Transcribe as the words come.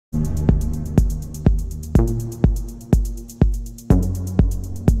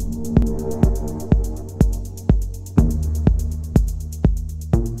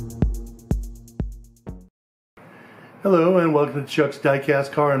welcome to Chuck's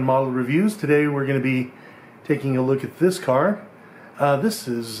Diecast Car and Model Reviews. Today we're going to be taking a look at this car. This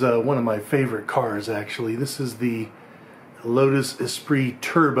is one of my favorite cars, actually. This is the Lotus Esprit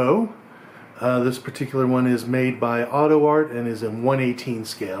Turbo. This particular one is made by AutoArt and is in 1/18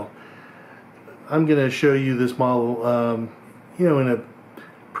 scale. I'm going to show you this model in a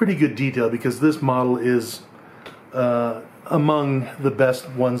pretty good detail because this model is among the best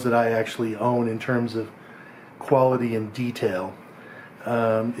ones that I actually own in terms of quality and detail.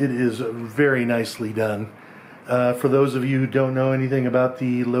 It is very nicely done. For those of you who don't know anything about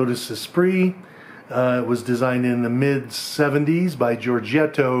the Lotus Esprit, it was designed in the mid-70s by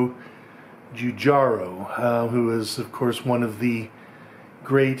Giorgetto Giugiaro, who is of course one of the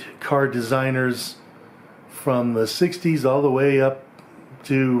great car designers from the 60s all the way up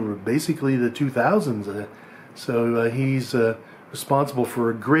to basically the 2000s. So he's responsible for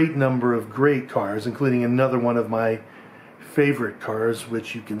a great number of great cars, including another one of my favorite cars,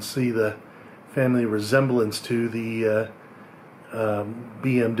 which you can see the family resemblance to, the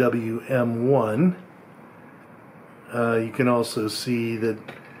BMW M1. You can also see that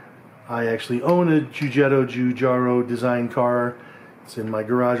I actually own a Giorgetto Giugiaro design car. It's in my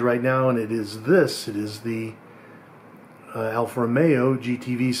garage right now, and it is this. It is the Alfa Romeo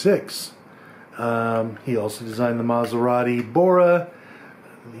GTV6. He also designed the Maserati Bora,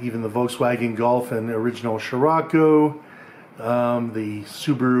 even the Volkswagen Golf and original Scirocco, the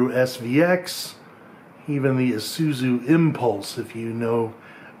Subaru SVX, even the Isuzu Impulse, if you know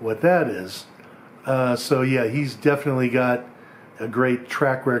what that is. So yeah, he's definitely got a great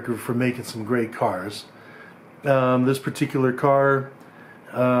track record for making some great cars. This particular car,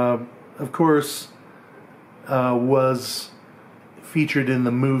 of course, was featured in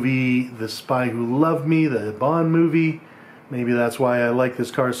the movie The Spy Who Loved Me, the Bond movie. Maybe that's why I like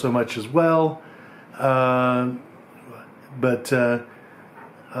this car so much as well. Yeah,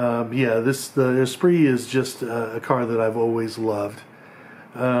 the Esprit is just a car that I've always loved.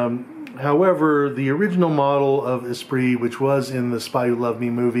 However, the original model of Esprit, which was in The Spy Who Loved Me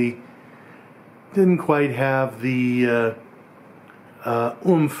movie, didn't quite have the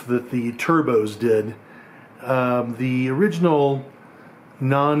oomph that the turbos did. The original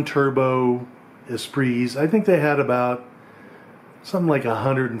non-turbo Esprits, I think they had about something like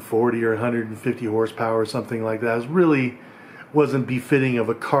 140 or 150 horsepower or something like that. It really wasn't befitting of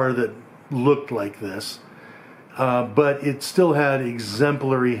a car that looked like this. But it still had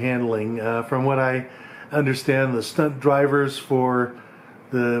exemplary handling. From what I understand, the stunt drivers for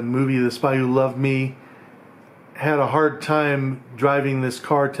the movie The Spy Who Loved Me had a hard time driving this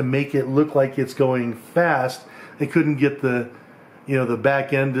car to make it look like it's going fast. They couldn't get the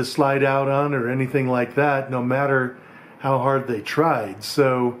back end to slide out on or anything like that, no matter how hard they tried.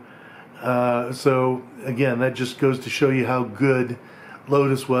 So again, that just goes to show you how good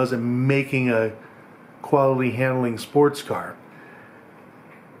Lotus was at making a quality handling sports car.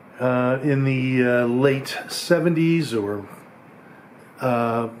 In the late 70s, or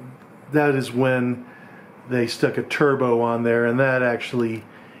that is when they stuck a turbo on there, and that actually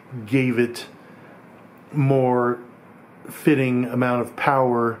gave it more fitting amount of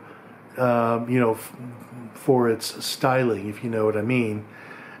power, for its styling, if you know what I mean.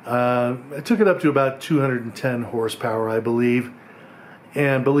 I took it up to about 210 horsepower, I believe,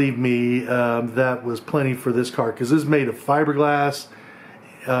 and believe me, that was plenty for this car, because this is made of fiberglass.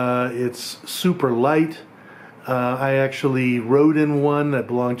 It's super light. I actually rode in one that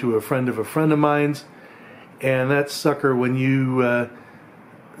belonged to a friend of mine's, and that sucker, when you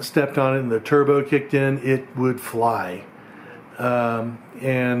stepped on it and the turbo kicked in, it would fly. So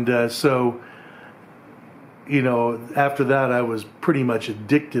after that I was pretty much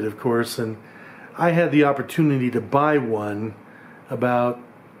addicted, of course, and I had the opportunity to buy one about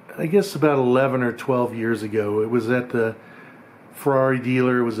 11 or 12 years ago. It was at the Ferrari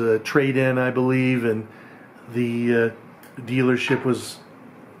dealer. It was a trade-in, I believe, and the dealership was,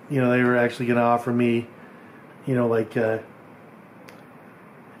 they were actually going to offer me, like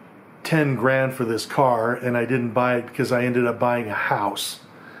 10 grand for this car, and I didn't buy it because I ended up buying a house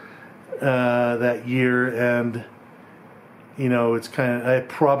that year, and it's I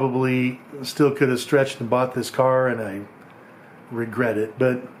probably still could have stretched and bought this car, and I regret it,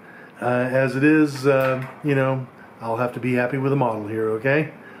 but as it is, I'll have to be happy with the model here,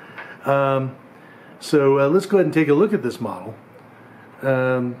 okay? So let's go ahead and take a look at this model.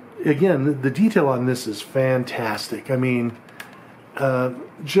 Again, the detail on this is fantastic. I mean,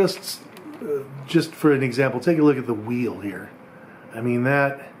 just for an example, take a look at the wheel here. I mean,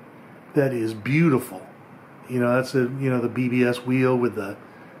 that is beautiful. That's the BBS wheel with the,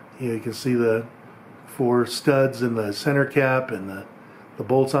 you can see the for studs in the center cap and the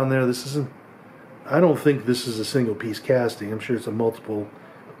bolts on there. This isn't, I don't think this is a single piece casting. I'm sure it's a multiple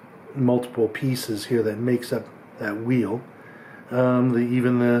pieces here that makes up that wheel.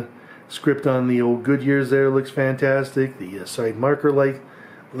 Even the script on the old Goodyears there looks fantastic. The side marker light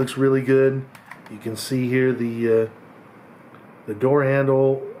looks really good. You can see here the door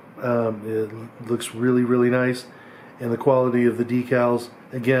handle. It looks really nice, and the quality of the decals,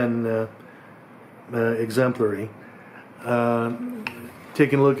 again, exemplary.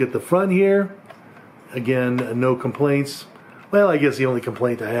 Taking a look at the front here, again, no complaints. Well, I guess the only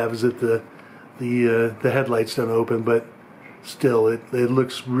complaint I have is that the headlights don't open, but still, it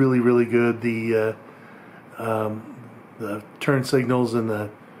looks really good. The turn signals and the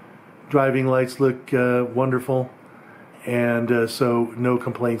driving lights look wonderful, and so no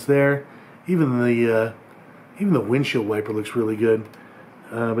complaints there. Even the windshield wiper looks really good.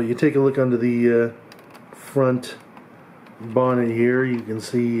 But you take a look under the front bonnet here, you can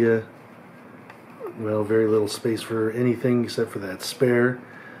see well, very little space for anything except for that spare.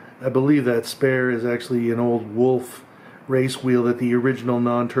 I believe that spare is actually an old Wolf race wheel that the original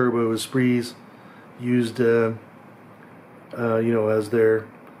non-turbo Esprits used, you know, as their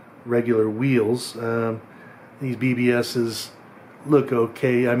regular wheels. These BBSs look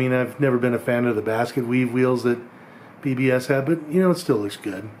okay. I mean, I've never been a fan of the basket weave wheels that BBS had, but you know, it still looks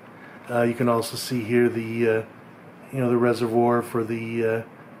good. You can also see here the you know, the reservoir for the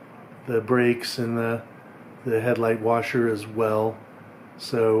brakes and the headlight washer as well.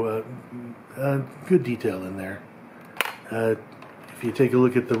 So good detail in there. If you take a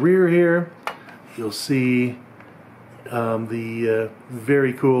look at the rear here, you'll see the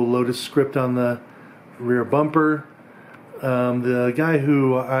very cool Lotus script on the rear bumper. The guy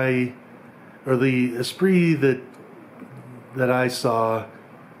who or the Esprit that I saw,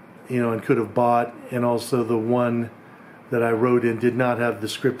 you know, and could have bought, and also the one that I rode in, did not have the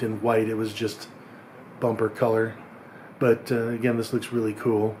script in white. It was just bumper color. But again, this looks really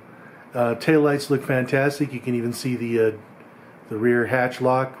cool. Taillights look fantastic. You can even see the rear hatch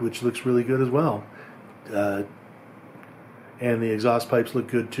lock, which looks really good as well. And the exhaust pipes look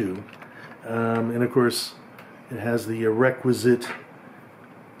good too. And of course, it has the requisite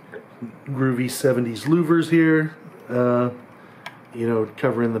groovy 70s louvers here, you know,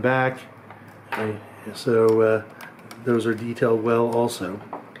 covering the back. So those are detailed well also.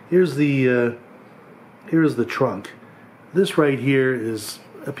 Here's the trunk. This right here is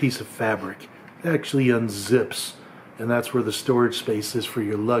a piece of fabric. It actually unzips, and that's where the storage space is for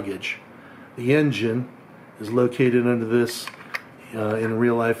your luggage. The engine is located under this, in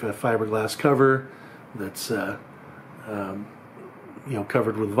real life, a fiberglass cover that's you know,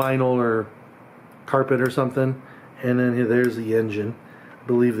 covered with vinyl or carpet or something. And then here, there's the engine. I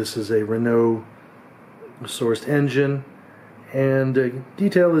believe this is a Renault sourced engine, and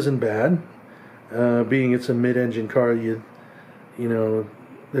detail isn't bad. Being it's a mid-engine car, you know,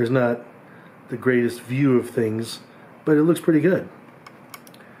 there's not the greatest view of things, but it looks pretty good.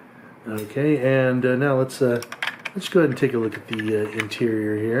 Okay, and now let's go ahead and take a look at the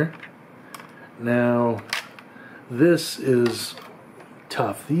interior here. Now, this is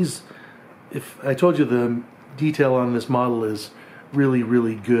tough. If I told you the detail on this model is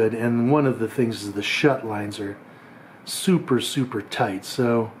really good, and one of the things is the shut lines are super tight,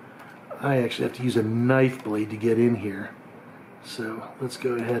 so I actually have to use a knife blade to get in here. So let's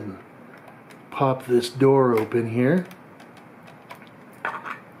go ahead and pop this door open here.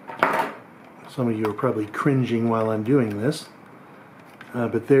 Some of you are probably cringing while I'm doing this,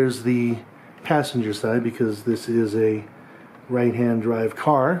 but there's the passenger side, because this is a right-hand drive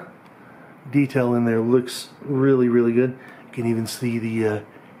car. Detail in there looks really good. You can even see the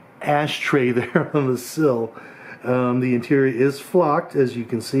ashtray there on the sill. The interior is flocked, as you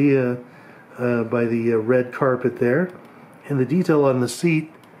can see, by the red carpet there, and the detail on the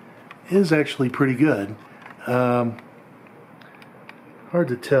seat is actually pretty good. Hard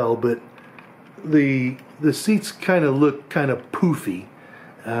to tell, but the seats kind of look kind of poofy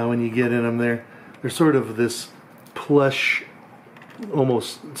when you get in them. They're sort of this plush,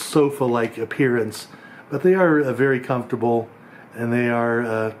 almost sofa-like appearance, but they are very comfortable, and they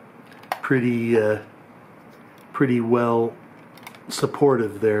are pretty well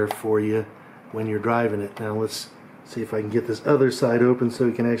supportive there for you when you're driving it. Now let's see if I can get this other side open so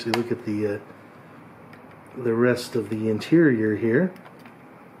we can actually look at the rest of the interior here.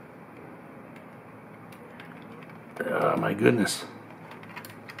 Oh my goodness.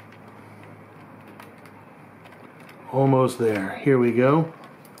 Almost there. Here we go.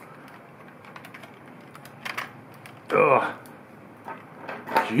 Ugh.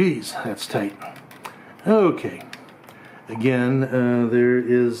 Jeez, that's tight. Okay, again, there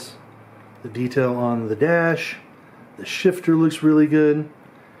is the detail on the dash. The shifter looks really good.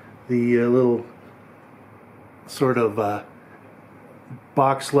 The little sort of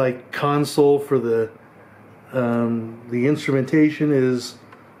box-like console for the instrumentation is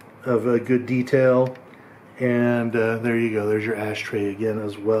of a good detail, and there you go. There's your ashtray again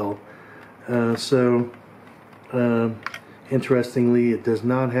as well. Interestingly, it does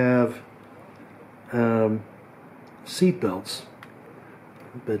not have seat belts,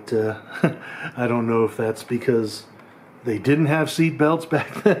 but I don't know if that's because they didn't have seat belts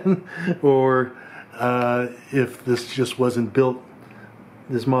back then, or if this just wasn't built.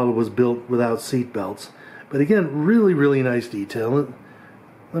 This model was built without seat belts. But again, really, really nice detail.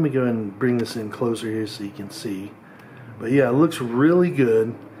 Let me go ahead and bring this in closer here so you can see. But yeah, it looks really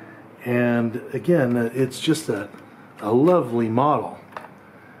good. And again, it's just a lovely model.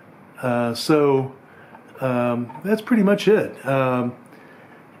 That's pretty much it.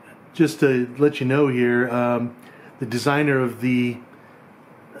 Just to let you know here, the designer of the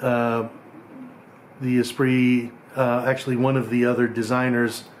Esprit, actually one of the other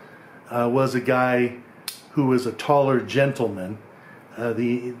designers, was a guy who was a taller gentleman.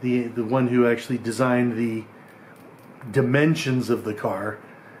 The one who actually designed the dimensions of the car,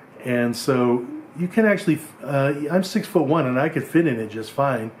 and so you can actually. I'm 6'1" and I could fit in it just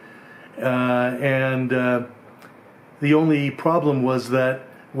fine. The only problem was that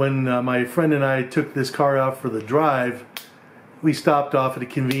when my friend and I took this car out for the drive, we stopped off at a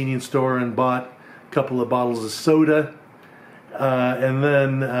convenience store and bought a couple of bottles of soda, and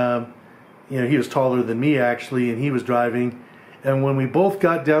then you know, he was taller than me actually, and he was driving. And when we both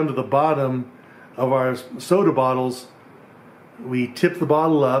got down to the bottom of our soda bottles, we tipped the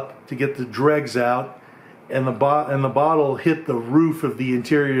bottle up to get the dregs out, and the bottle hit the roof of the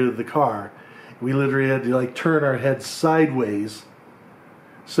interior of the car. We literally had to like turn our heads sideways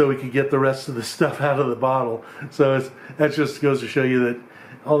so we could get the rest of the stuff out of the bottle. So that just goes to show you that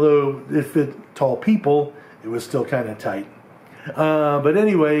although it fit tall people, it was still kind of tight. But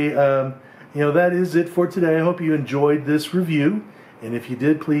anyway, you know, that is it for today. I hope you enjoyed this review, and if you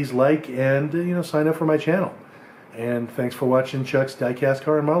did, please like and you know, sign up for my channel. And thanks for watching Chuck's Diecast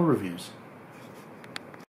Car and Model Reviews.